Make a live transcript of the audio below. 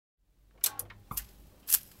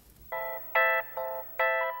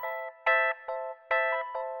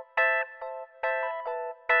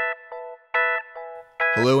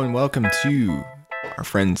Hello and welcome to our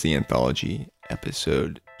Friends the Anthology,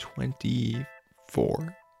 episode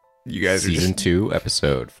 24. You guys Season 2,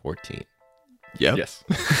 episode 14. Yep. Yes.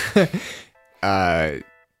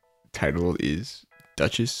 Title is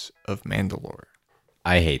Duchess of Mandalore.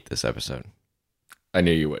 I hate this episode. I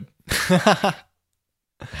knew you would.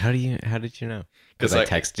 How did you know? Because I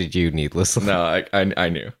texted you needlessly. No, I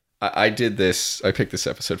knew. I did this. I picked this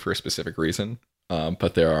episode for a specific reason.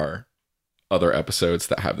 But there are other episodes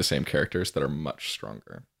that have the same characters that are much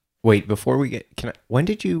stronger. Wait, before we get, when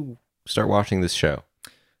did you start watching this show?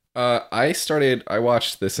 I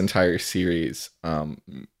watched this entire series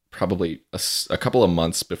probably a couple of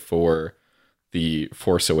months before The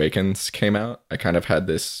Force Awakens came out. I kind of had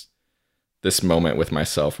this moment with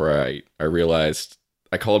myself where I realized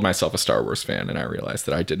I called myself a Star Wars fan, and I realized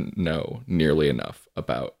that I didn't know nearly enough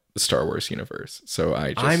about the Star Wars universe. So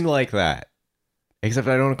I'm like that. Except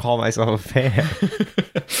I don't call myself a fan.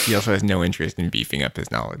 He also has no interest in beefing up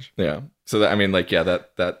his knowledge. Yeah. So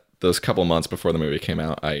that those couple months before the movie came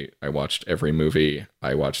out, I watched every movie.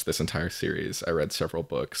 I watched this entire series. I read several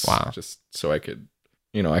books. Wow. Just so I could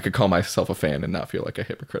call myself a fan and not feel like a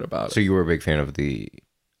hypocrite about it. So you were a big fan of the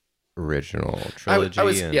original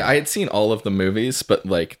trilogy? I had seen all of the movies, but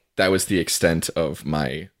like that was the extent of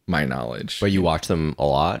my knowledge. But you watched them a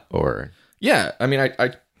lot, or? Yeah, I mean,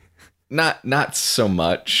 I not so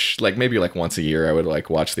much. Like maybe like once a year, I would like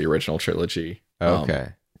watch the original trilogy. Okay.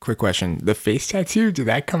 Quick question. The face tattoo, did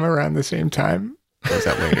that come around the same time? Or was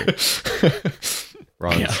that later?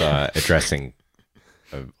 Ron's addressing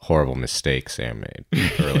a horrible mistake Sam made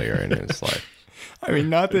earlier in his life. I mean,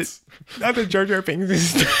 not that Jar Jar Binks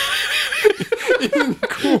is isn't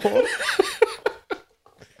cool.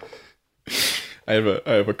 I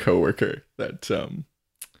have a coworker that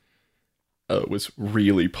was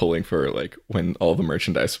really pulling for, like, when all the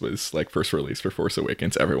merchandise was like first released for Force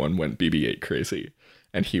Awakens, everyone went BB-8 crazy,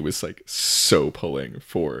 and he was like so pulling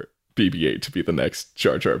for BB-8 to be the next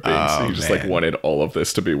Jar Jar Binks. Oh, He just man. like wanted all of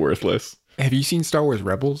this to be worthless. Have you seen Star Wars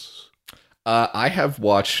Rebels? I have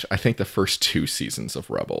watched, I think, the first 2 seasons of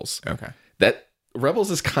Rebels. Okay. That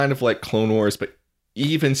Rebels is kind of like Clone Wars, but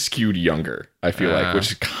even skewed younger, I feel like,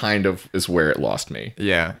 which kind of is where it lost me.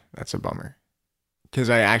 Yeah, that's a bummer. Because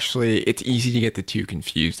it's easy to get the two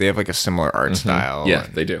confused. They have like a similar art style. Yeah,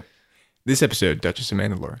 they do. This episode, Duchess of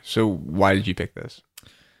Mandalore. So why did you pick this?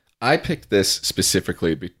 I picked this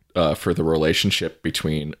specifically for the relationship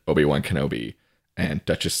between Obi-Wan Kenobi and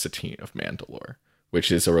Duchess Satine of Mandalore, which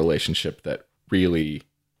is a relationship that really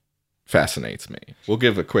fascinates me. We'll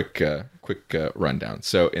give a quick rundown.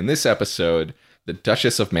 So in this episode, the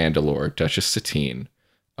Duchess of Mandalore, Duchess Satine,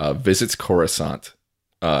 visits Coruscant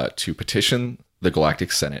to petition the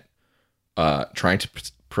Galactic Senate, trying to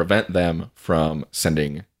prevent them from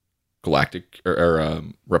sending galactic or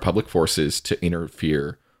Republic forces to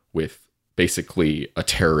interfere with basically a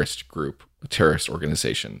terrorist group, a terrorist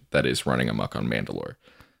organization that is running amok on Mandalore.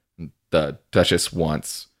 The Duchess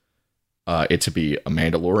wants it to be a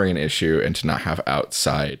Mandalorian issue and to not have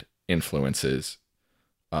outside influences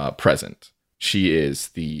present. She is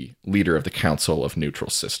the leader of the Council of Neutral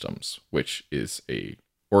Systems, which is a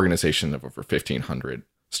organization of over 1,500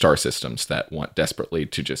 star systems that want desperately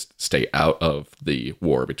to just stay out of the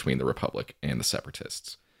war between the Republic and the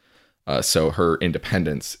Separatists. So her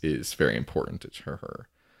independence is very important to her.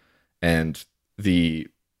 And the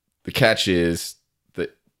catch is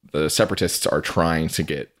that the Separatists are trying to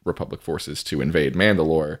get Republic forces to invade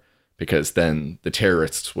Mandalore, because then the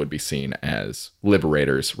terrorists would be seen as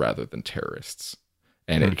liberators rather than terrorists.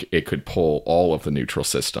 And it could pull all of the neutral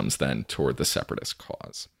systems then toward the Separatist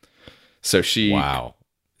cause. So Wow.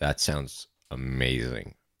 That sounds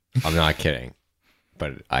amazing. I'm not kidding.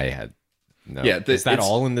 But I had no. Yeah, is that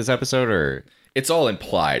all in this episode, or? It's all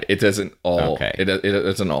implied. It doesn't all. Okay. It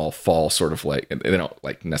doesn't all fall sort of like, they don't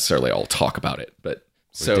like necessarily all talk about it. But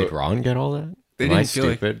so Did Ron get all that? They Am I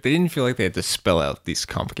didn't feel like they had to spell out these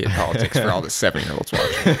complicated politics for all the 7-year-olds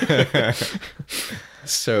watching.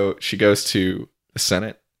 So she goes to the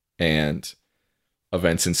Senate, and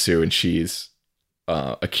events ensue, and she's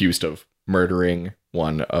accused of murdering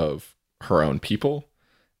one of her own people.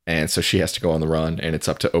 And so she has to go on the run, and it's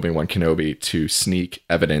up to Obi-Wan Kenobi to sneak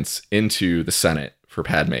evidence into the Senate for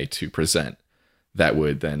Padme to present that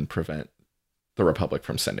would then prevent the Republic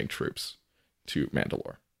from sending troops to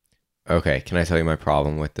Mandalore. Okay, can I tell you my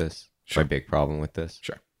problem with this? Sure. My big problem with this?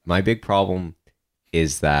 Sure. My big problem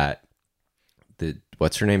is that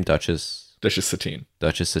what's her name? Duchess Satine.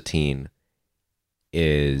 Duchess Satine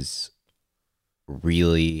is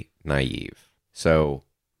really naive. So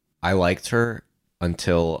I liked her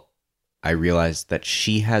until I realized that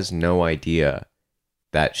she has no idea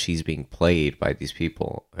that she's being played by these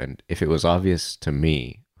people. And if it was obvious to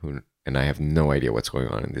me, and I have no idea what's going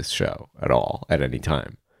on in this show at all at any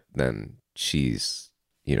time, then she's,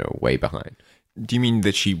 way behind. Do you mean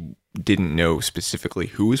that she didn't know specifically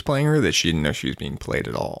who was playing her, that she didn't know she was being played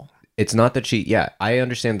at all? It's not that I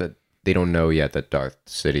understand that they don't know yet that Darth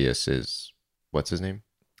Sidious is, what's his name?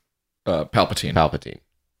 Palpatine.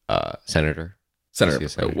 Senator.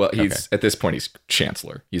 Senator. Well, he's at this point, he's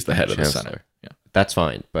Chancellor. He's the head of the Senate. Yeah. That's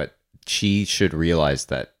fine, but she should realize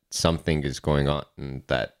that something is going on and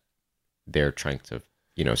that they're trying to,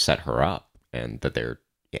 set her up and that they're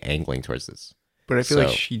angling towards this. But I feel like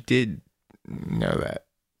she did know that.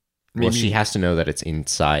 Maybe, well, she has to know that it's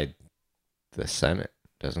inside the Senate,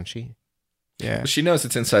 doesn't she? Yeah. She knows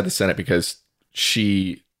it's inside the Senate because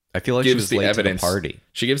I feel like gives she was the late evidence. To the party.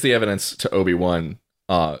 She gives the evidence to Obi-Wan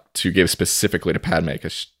to give specifically to Padme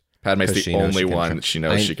because Padme's the only one that she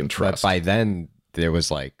knows she can trust. But by then, there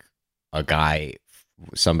was like a guy,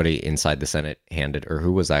 somebody inside the Senate or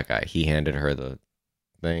who was that guy? He handed her the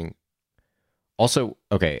thing. Also,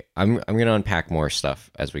 okay, I'm going to unpack more stuff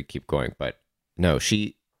as we keep going, but no,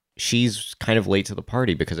 she's kind of late to the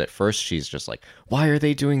party because at first she's just like, why are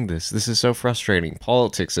they doing this? This is so frustrating.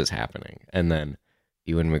 Politics is happening. And then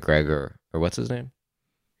Ewan McGregor, or what's his name?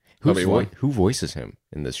 Who voices him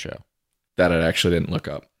in this show? That I actually didn't look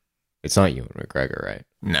up. It's not Ewan McGregor, right?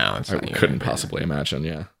 No, it's not. I couldn't possibly imagine,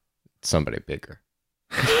 yeah. Somebody bigger.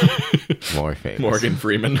 More famous. Morgan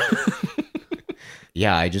Freeman.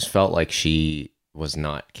 Yeah, I just felt like she was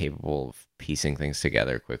not capable of piecing things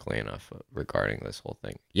together quickly enough regarding this whole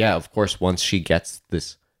thing. Yeah, of course, once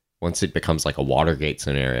it becomes like a Watergate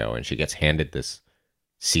scenario and she gets handed this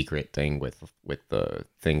secret thing with the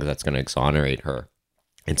thing that's going to exonerate her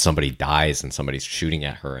and somebody dies and somebody's shooting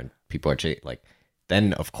at her and people are like,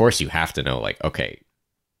 then of course you have to know, like, okay,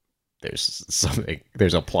 there's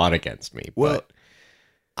a plot against me. Well, but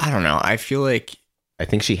I don't know. I feel like I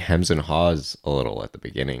think she hems and haws a little at the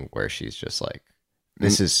beginning where she's just like,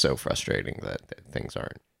 this is so frustrating that things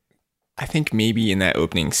aren't. I think maybe in that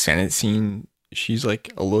opening Senate scene, she's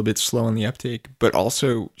like a little bit slow on the uptake, but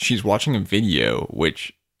also she's watching a video,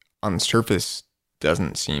 which on the surface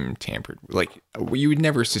doesn't seem tampered. Like, you would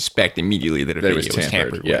never suspect immediately that a video was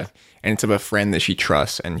tampered yeah. with. And it's of a friend that she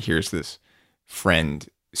trusts, and here's this friend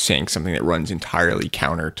saying something that runs entirely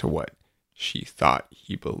counter to what she thought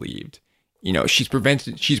he believed. She's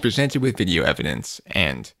presented with video evidence,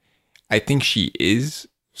 and I think she is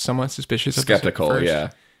somewhat suspicious of skeptical, first. yeah.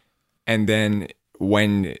 And then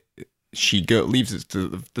when she leaves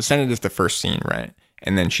the Senate is the first scene, right?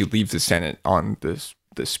 And then she leaves the Senate on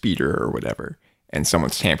the speeder or whatever, and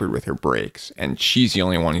someone's tampered with her brakes, and she's the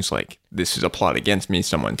only one who's like, this is a plot against me,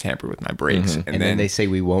 someone tampered with my brakes. Mm-hmm. And then they say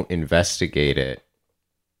we won't investigate it.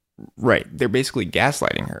 Right. They're basically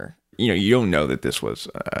gaslighting her. You don't know that this was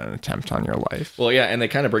an attempt on your life. Well, yeah, and they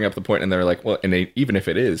kind of bring up the point, and they're like, well, even if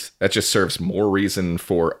it is, that just serves more reason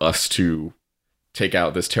for us to take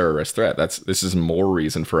out this terrorist threat. This is more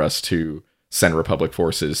reason for us to send Republic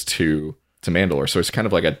forces to Mandalore. So it's kind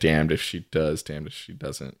of like a damned if she does, damned if she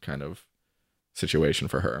doesn't kind of situation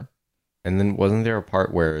for her. And then wasn't there a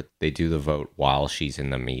part where they do the vote while she's in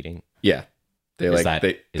the meeting? Yeah, Is that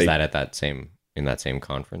at that same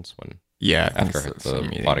conference when? Yeah, after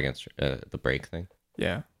the plot against the break thing.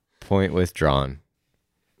 Yeah. Point withdrawn.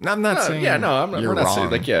 I'm not saying. Yeah, no, we're not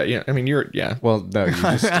saying like yeah. I mean, yeah. Well, no, you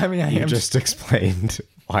just, I just explained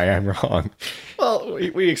why I'm wrong. Well,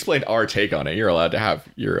 we explained our take on it. You're allowed to have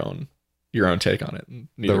your own take on it.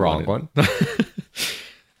 The wrong one.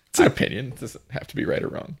 It's an opinion. It doesn't have to be right or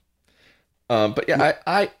wrong. But yeah,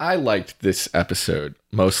 I liked this episode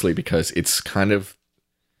mostly because it's kind of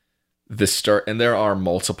the start, and there are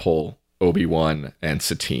multiple Obi-Wan and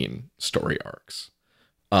Satine story arcs.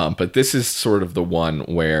 But this is sort of the one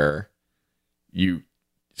where you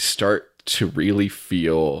start to really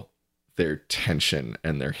feel their tension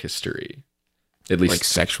and their history. At least like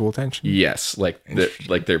sexual tension? Yes, like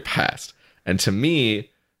their past. And to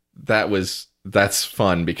me, that's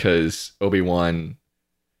fun because Obi-Wan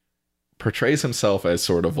portrays himself as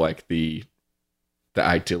sort of like the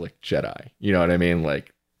idyllic Jedi. You know what I mean?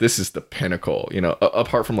 Like, this is the pinnacle,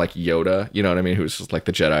 apart from like Yoda, you know what I mean? Who's just like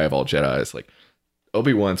the Jedi of all Jedis. Like,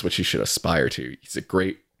 Obi-Wan's what you should aspire to. He's a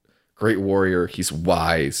great warrior. He's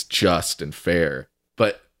wise, just, and fair.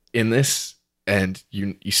 But in this, and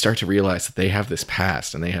you start to realize that they have this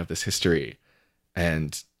past and they have this history,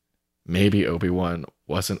 and maybe Obi-Wan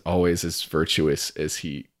wasn't always as virtuous as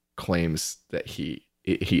he claims that he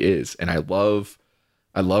is. And I love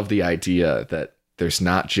the idea that there's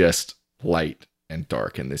not just light and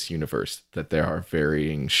dark in this universe, that there are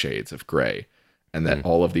varying shades of gray. and that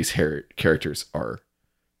all of these characters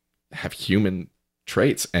have human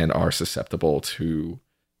traits and are susceptible to,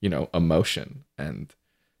 you know, emotion. And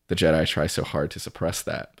the Jedi try so hard to suppress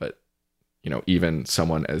that, but you know, even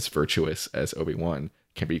someone as virtuous as Obi-Wan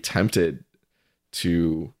can be tempted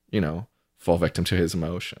to, you know, fall victim to his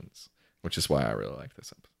emotions, which is why I really like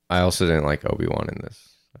this episode. I also didn't like Obi-Wan in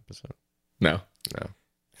this episode. No. I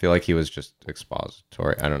feel like he was just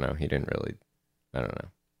expository. I don't know. He didn't really. I don't know.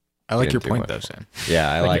 I like He your didn't do point much though, more. Sam.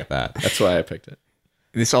 Yeah, I like that. That's why I picked it.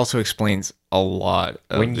 This also explains a lot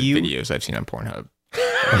of When the you- videos I've seen on Pornhub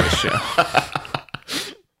of this show.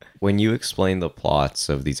 When you explain the plots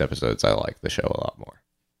of these episodes, I like the show a lot more.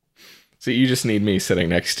 So you just need me sitting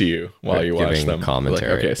next to you while Like you watch giving them.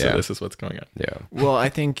 commentary, Like, okay, so yeah. this is what's going on. Yeah. Well, I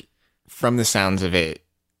think from the sounds of it,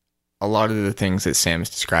 a lot of the things that Sam is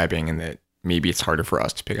describing and that maybe it's harder for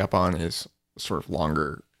us to pick up on is sort of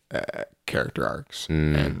longer character arcs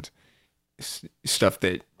and stuff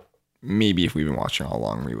that maybe if we've been watching all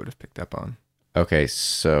along, we would have picked up on. Okay,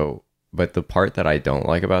 so, but the part that I don't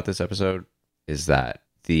like about this episode is that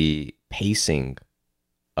the pacing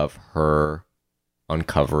of her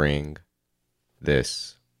uncovering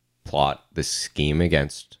this plot, this scheme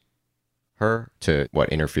against her to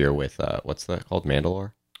interfere with what's that called,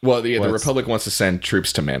 Mandalore? Well, the What's- Republic wants to send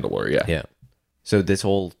troops to Mandalore, yeah. Yeah. So this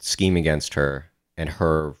whole scheme against her and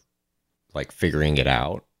her like figuring it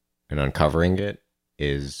out and uncovering it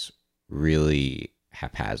is really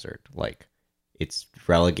haphazard. Like it's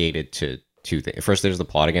relegated to two things. First, there's the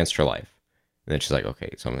plot against her life. And then she's like, okay,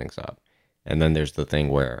 something's up. And then there's the thing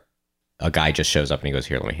where a guy just shows up and he goes,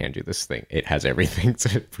 here, let me hand you this thing. It has everything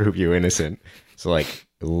to prove you innocent. So like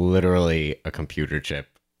literally a computer chip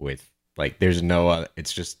with like, there's no,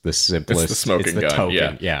 it's just the simplest. It's the smoking the gun,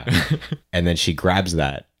 token. yeah. And then she grabs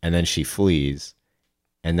that and then she flees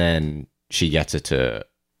and then she gets it to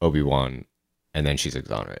Obi-Wan and then she's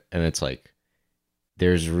exonerated. And it's like,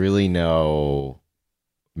 there's really no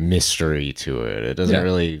mystery to it. It doesn't Yeah.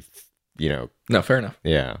 really, you know, No, fair enough.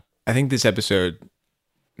 yeah. I think this episode,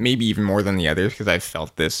 maybe even more than the others, because I've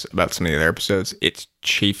felt this about some of the other episodes, it's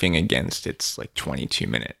chafing against its like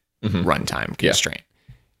 22-minute runtime constraint.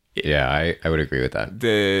 Yeah, I would agree with that.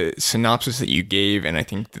 The synopsis that you gave, and I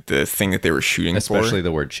think that the thing that they were shooting Especially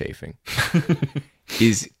the word chafing. for,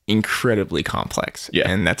 is incredibly complex. Yeah.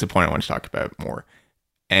 And that's a point I want to talk about more.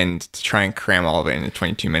 And to try and cram all of it into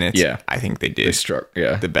 22 minutes, Yeah. I think they did They struck,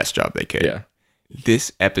 yeah. the best job they could. Yeah.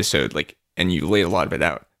 This episode, like, and you laid a lot of it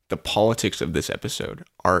out, the politics of this episode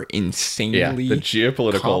are insanely Yeah. The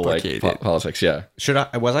geopolitical like complicated. politics, yeah.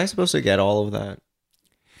 Was I supposed to get all of that?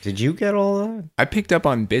 Did you get all of that? I picked up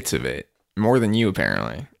on bits of it more than you,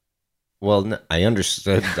 apparently. Well, I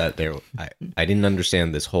understood that there. I didn't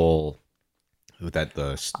understand this whole that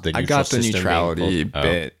the I got the neutral system being neutrality pulled-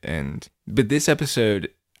 bit, but this episode,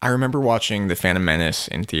 I remember watching The Phantom Menace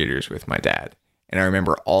in theaters with my dad, and I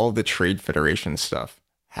remember all of the Trade Federation stuff,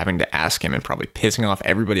 having to ask him and probably pissing off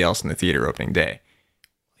everybody else in the theater opening day.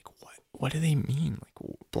 Like, what do they mean?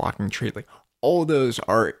 Like blocking trade? Like all those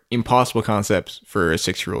are impossible concepts for a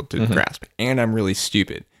 6-year-old to grasp, and I'm really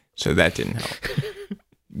stupid, so that didn't help.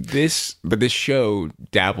 But this show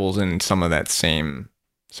dabbles in some of those same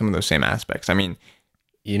aspects. I mean,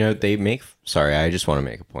 You know, they make. Sorry, I just want to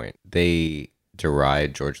make a point. They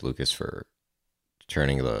deride George Lucas for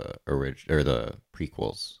turning the the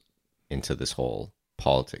prequels into this whole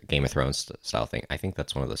Game of Thrones style thing. I think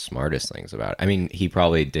that's one of the smartest things about it. I mean, he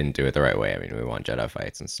probably didn't do it the right way. I mean, we want Jedi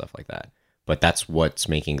fights and stuff like that. But that's what's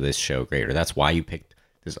making this show greater. That's why you picked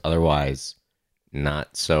this otherwise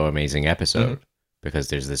not so amazing episode, because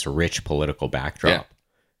there's this rich political backdrop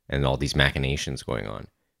and all these machinations going on.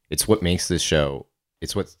 It's what makes this show.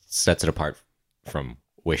 It's what sets it apart from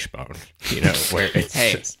Wishbone. You know, where it's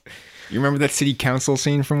Hey. just, you remember that city council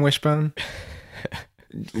scene from Wishbone?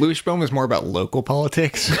 Wishbone was more about local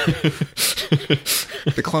politics.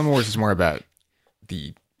 The Clone Wars is more about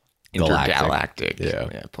the Galactic. intergalactic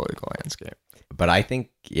Yeah. political landscape. but I think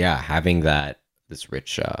having this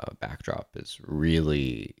rich backdrop is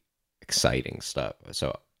really exciting stuff.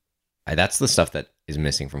 So that's the stuff that is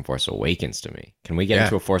missing from Force Awakens to me. Can we get Yeah.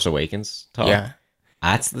 into a Force Awakens talk? Yeah.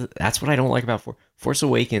 That's what I don't like about Force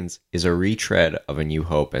Awakens is a retread of A New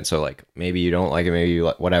Hope, and so like maybe you don't like it, maybe you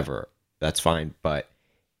like whatever. That's fine, but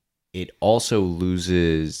it also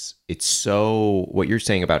loses. It's so what you're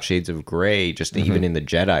saying about Shades of Grey, just even in the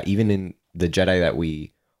Jedi that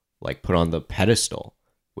we like put on the pedestal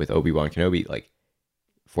with Obi-Wan Kenobi, like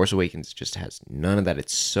Force Awakens just has none of that.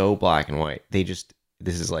 It's so black and white. This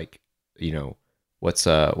is like, you know, what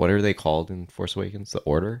are they called in Force Awakens? The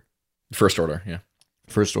Order? First Order, yeah.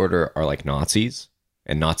 First Order are like Nazis,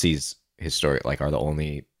 and Nazis historic, like, are the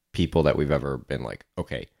only people that we've ever been like,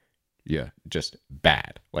 okay, yeah, just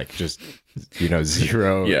bad, like, just, you know,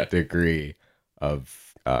 zero Yeah. degree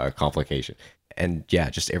of complication. And yeah,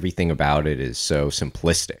 just everything about it is so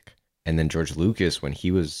simplistic. And then George Lucas, when he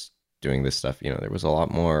was doing this stuff, you know, there was a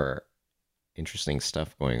lot more interesting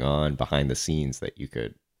stuff going on behind the scenes that you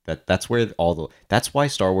could, that's where that's why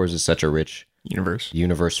Star Wars is such a rich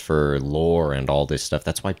universe for lore and all this stuff.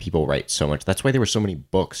 That's why people write so much. That's why there were so many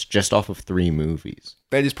books just off of 3 movies.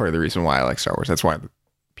 That is part of the reason why I like Star Wars. That's why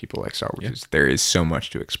people like Star Wars. Is there is so much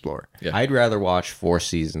to explore. Yeah. I'd rather watch 4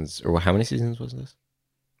 seasons, or how many seasons was this?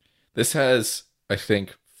 This has, I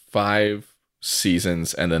think, 5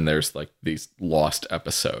 seasons, and then there's like these lost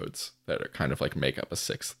episodes that are kind of like make up a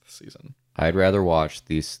 6th season. I'd rather watch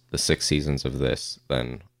the 6 seasons of this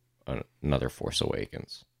than another Force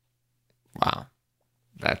Awakens. Wow.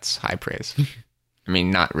 That's high praise. I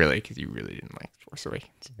mean, not really, because you really didn't like Force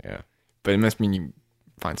Awakens. Yeah. But it must mean you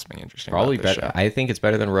find something interesting. Probably about this better. show. I think it's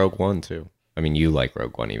better than Rogue One, too. I mean, you like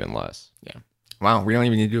Rogue One even less. Yeah. Wow, we don't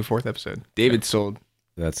even need to do a 4th episode. David sold.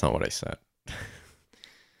 That's not what I said.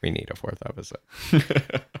 We need a 4th episode.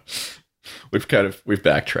 We've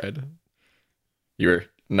backtread. You were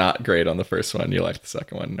not great on the first one. You liked the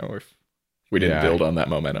second one. No, we didn't build on that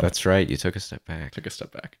momentum. That's right. You took a step back. Took a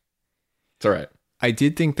step back. It's all right. I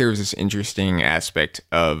did think there was this interesting aspect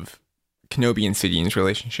of Kenobi and Sidine's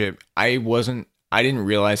relationship. I didn't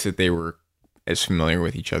realize that they were as familiar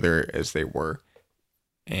with each other as they were.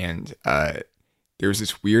 And there was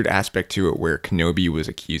this weird aspect to it where Kenobi was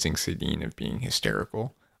accusing Sidine of being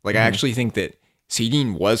hysterical. Like, I actually think that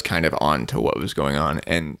Sidine was kind of on to what was going on,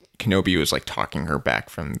 and Kenobi was like talking her back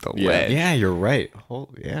from the ledge. Yeah, you're right.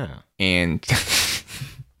 Yeah. And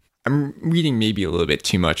I'm reading maybe a little bit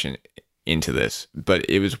too much into this, but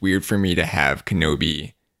it was weird for me to have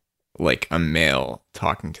Kenobi, like a male,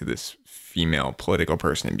 talking to this female political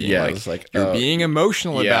person and being it was like, you're being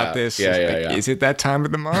emotional about this. Yeah. Is it that time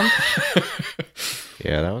of the month?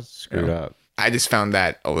 Yeah, that was screwed up. I just found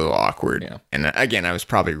that a little awkward. Yeah. And again, I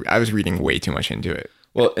was reading way too much into it.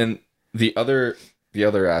 Well, and the other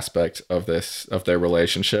aspect of their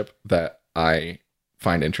relationship that I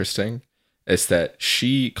find interesting is that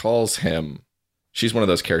she's one of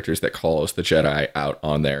those characters that calls the Jedi out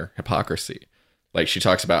on their hypocrisy. Like, she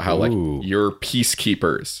talks about how like you're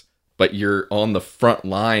peacekeepers, but you're on the front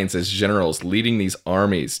lines as generals leading these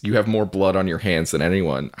armies. You have more blood on your hands than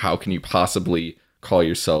anyone. How can you possibly call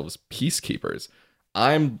yourselves peacekeepers?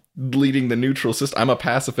 I'm leading the neutral system. I'm a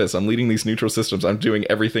pacifist. I'm leading these neutral systems. I'm doing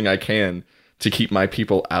everything I can to keep my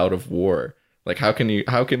people out of war. Like, how can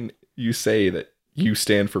you say that you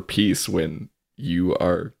stand for peace when you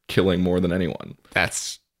are killing more than anyone?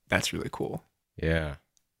 That's really cool. Yeah.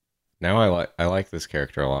 Now I like this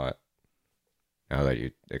character a lot. Now that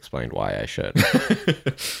you explained why I should.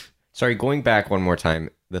 Sorry, going back one more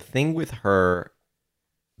time. The thing with her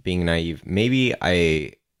being naive, maybe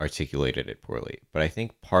I articulated it poorly, but I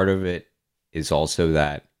think part of it is also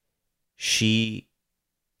that she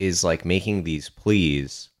is like making these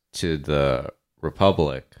pleas to the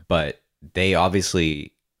Republic, but they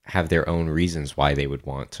obviously have their own reasons why they would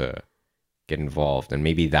want to get involved. And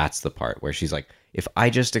maybe that's the part where she's like, if I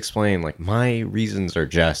just explain, like, my reasons are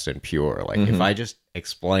just and pure, like, if I just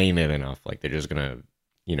explain it enough, like, they're just gonna,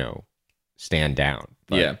 you know, stand down.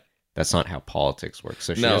 But that's not how politics works.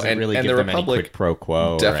 So she doesn't really give them any quid pro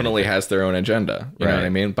quo. Definitely has their own agenda. You know what I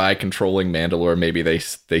mean? By controlling Mandalore, maybe they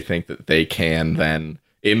think that they can then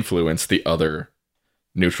influence the other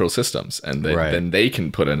neutral systems, and then they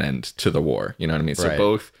can put an end to the war. You know what I mean?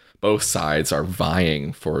 So both sides are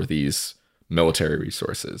vying for these military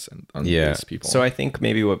resources and on these people. So I think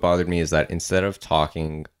maybe what bothered me is that instead of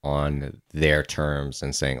talking on their terms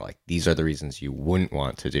and saying, like, these are the reasons you wouldn't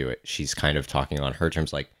want to do it, she's kind of talking on her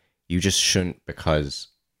terms, like, you just shouldn't, because,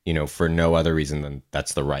 you know, for no other reason than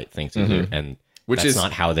that's the right thing to do. And which is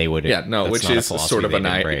not how they would. Which is sort of a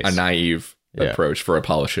naive approach for a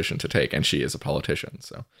politician to take. And she is a politician.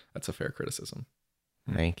 So that's a fair criticism.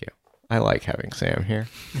 Thank you. I like having Sam here.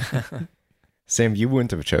 Sam, you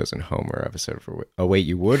wouldn't have chosen Homer episode for... Oh, wait,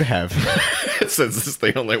 you would have. Since this is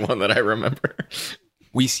the only one that I remember.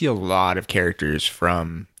 We see a lot of characters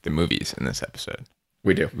from the movies in this episode.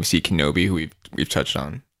 We do. We see Kenobi, who we've touched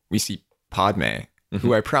on. We see Padme,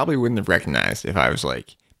 who I probably wouldn't have recognized if I was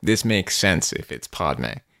like, this makes sense if it's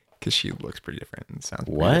Padme, because she looks pretty different and sounds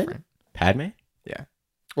pretty different. Padme? Yeah.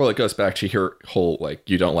 Well, it goes back to her whole, like,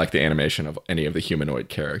 you don't like the animation of any of the humanoid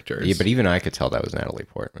characters. Yeah, but even I could tell that was Natalie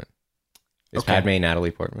Portman. Is Padme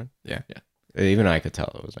Natalie Portman? Yeah. Even I could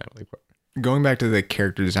tell it was Natalie Portman. Going back to the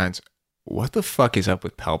character designs, what the fuck is up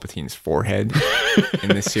with Palpatine's forehead in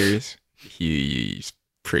this series? he's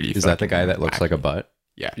pretty. Is that the fucking guy that looks wacky. like a butt?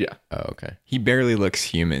 Yeah. Yeah. Oh, okay. He barely looks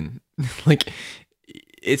human. Like,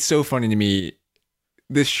 it's so funny to me.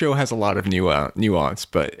 This show has a lot of nuance,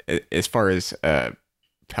 but as far as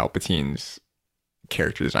Palpatine's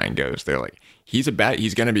character design goes, they're like, he's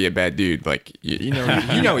gonna be a bad dude. Like, you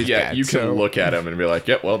know he's Yeah, bad. you can look at him and be like,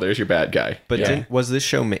 "Yep, well, there's your bad guy." But yeah. was this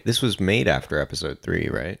show? This was made after episode 3,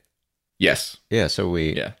 right? Yes. Yeah. So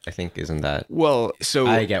Yeah. I think isn't that? Well, so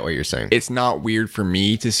I get what you're saying. it's not weird for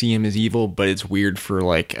me to see him as evil, but it's weird for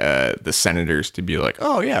like the senators to be like,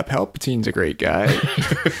 oh yeah, Palpatine's a great guy.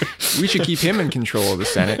 We should keep him in control of the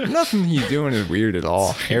Senate. Nothing he's doing is weird at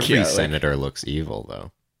all. Every Yeah, like- senator looks evil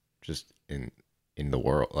though, just in the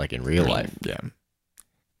world, like in real life. Yeah.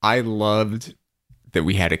 I loved that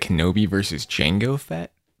we had a Kenobi versus Jango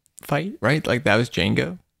fight, right? Like that was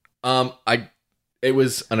Jango. It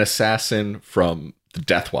was an assassin from the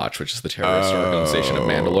Death Watch, which is the terrorist organization of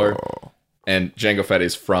Mandalore, and Jango Fett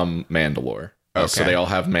is from Mandalore. So Okay. they all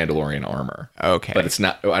have Mandalorian armor. Okay. But it's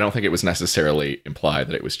not. I don't think it was necessarily implied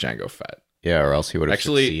that it was Jango Fett. Yeah, or else he would have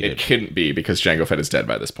Actually, succeeded. it couldn't be because Jango Fett is dead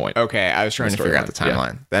by this point. Okay, I was trying to figure out the storyline, yeah.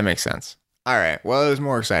 timeline. That makes sense. All right. Well, it was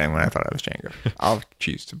more exciting when I thought it was Jango. I'll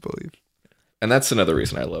choose to believe. And that's another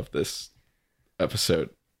reason I love this episode,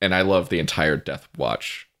 and I love the entire Death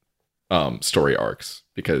Watch story arcs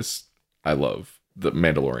because I love the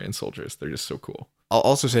Mandalorian soldiers. They're just so cool. I'll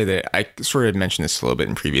also say that I sort of mentioned this a little bit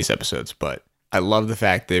in previous episodes, but I love the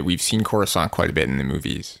fact that we've seen Coruscant quite a bit in the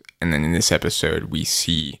movies. And then in this episode, we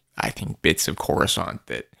see, I think, bits of Coruscant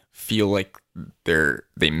that feel like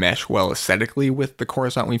they mesh well aesthetically with the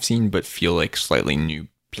Coruscant we've seen, but feel like slightly new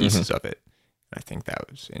pieces of it. I think that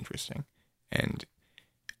was interesting. And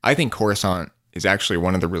I think Coruscant is actually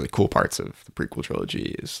one of the really cool parts of the prequel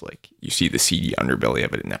trilogy is like you see the seedy underbelly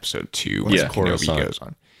of it in episode 2 when Yeah, Kenobi Coruscant. goes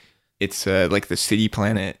on. It's like the city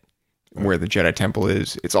planet where the Jedi Temple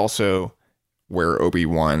is. It's also where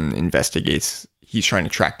Obi-Wan investigates. He's trying to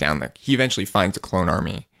track down he eventually finds the clone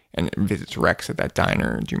army and visits Rex at that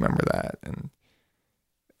diner. Do you remember that? And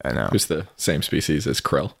I know. Who's the same species as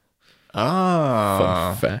Krill? Oh.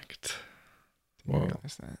 Fun fact. Didn't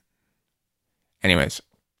realize that. Anyways,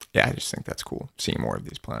 yeah, I just think that's cool. Seeing more of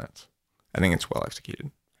these planets. I think it's well executed.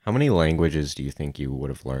 How many languages do you think you would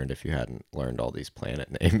have learned if you hadn't learned all these planet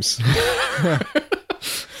names?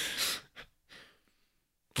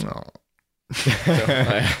 Oh.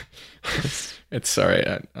 It's sorry.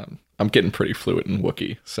 I'm getting pretty fluent in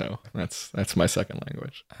Wookiee, so that's my second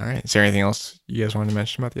language. All right. Is there anything else you guys wanted to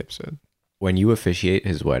mention about the episode? When you officiate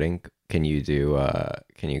his wedding, can you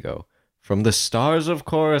go from the stars of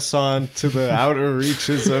Coruscant to the outer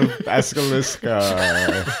reaches of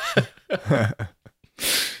Basiliska?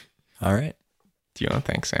 All right. Do you want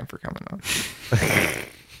to thank Sam for coming on?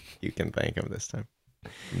 You can thank him this time.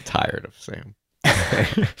 I'm tired of Sam.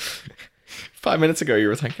 5 minutes ago, you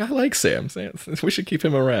were like, "I like Sam. We should keep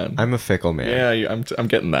him around." I'm a fickle man. Yeah, I'm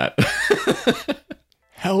getting that.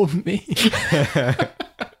 Help me.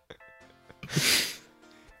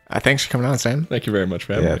 Thanks for coming on, Sam. Thank you very much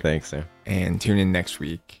for having Yeah, me. thanks, Sam. And tune in next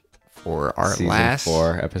week for our Season last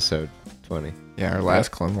 4, episode 20. Yeah, our last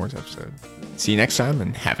Clone Wars episode. See you next time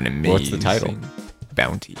and have an amazing What's the title?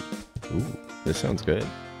 bounty. Ooh, this sounds good.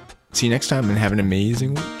 See you next time and have an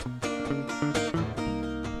amazing week.